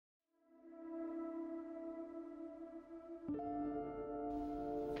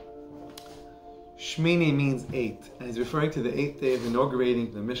Shemini means 8, and he's referring to the 8th day of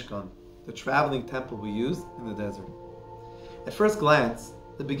inaugurating the Mishkan, the traveling temple we used in the desert. At first glance,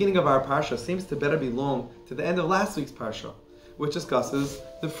 the beginning of our Parsha seems to better belong to the end of last week's Parsha, which discusses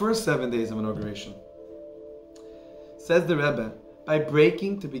the first 7 days of inauguration. Says the Rebbe, by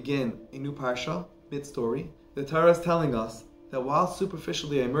breaking to begin a new Parsha, mid-story, the Torah is telling us that while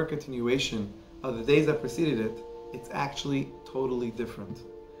superficially a mere continuation of the days that preceded it, it's actually totally different.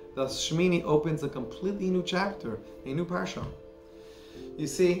 Thus, Shemini opens a completely new chapter, a new Parsha. You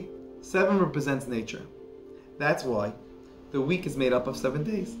see, 7 represents nature. That's why the week is made up of 7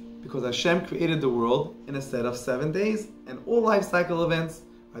 days, because Hashem created the world in a set of 7 days, and all life cycle events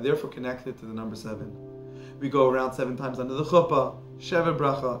are therefore connected to the number 7. We go around 7 times under the Chupah, Sheva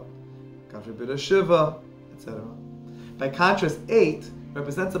Brachot, Shiva, etc. By contrast, 8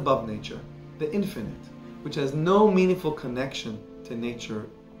 represents above nature, the infinite, which has no meaningful connection to nature,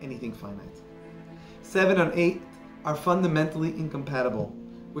 anything finite. 7 and 8 are fundamentally incompatible,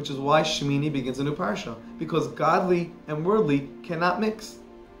 which is why Shemini begins a new Parsha, because godly and worldly cannot mix.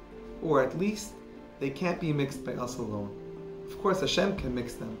 Or at least, they can't be mixed by us alone. Of course, Hashem can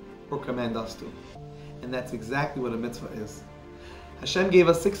mix them, or command us to. And that's exactly what a mitzvah is. Hashem gave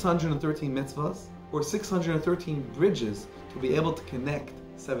us 613 mitzvahs, or 613 bridges, to be able to connect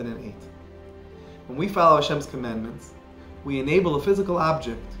 7 and 8. When we follow Hashem's commandments, we enable a physical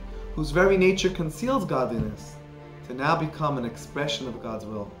object, whose very nature conceals godliness, to now become an expression of God's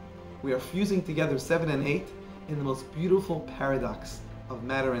will. We are fusing together 7 and 8 in the most beautiful paradox of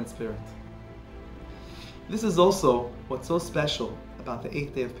matter and spirit. This is also what's so special about the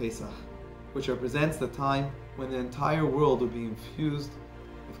 8th day of Pesach, which represents the time when the entire world will be infused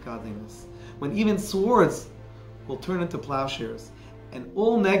with godliness, when even swords will turn into plowshares, and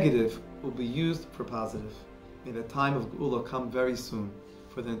all negative will be used for positive. May the time of Geula come very soon,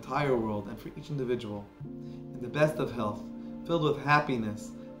 for the entire world and for each individual, in the best of health, filled with happiness,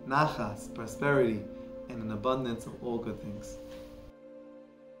 nachas, prosperity, and an abundance of all good things.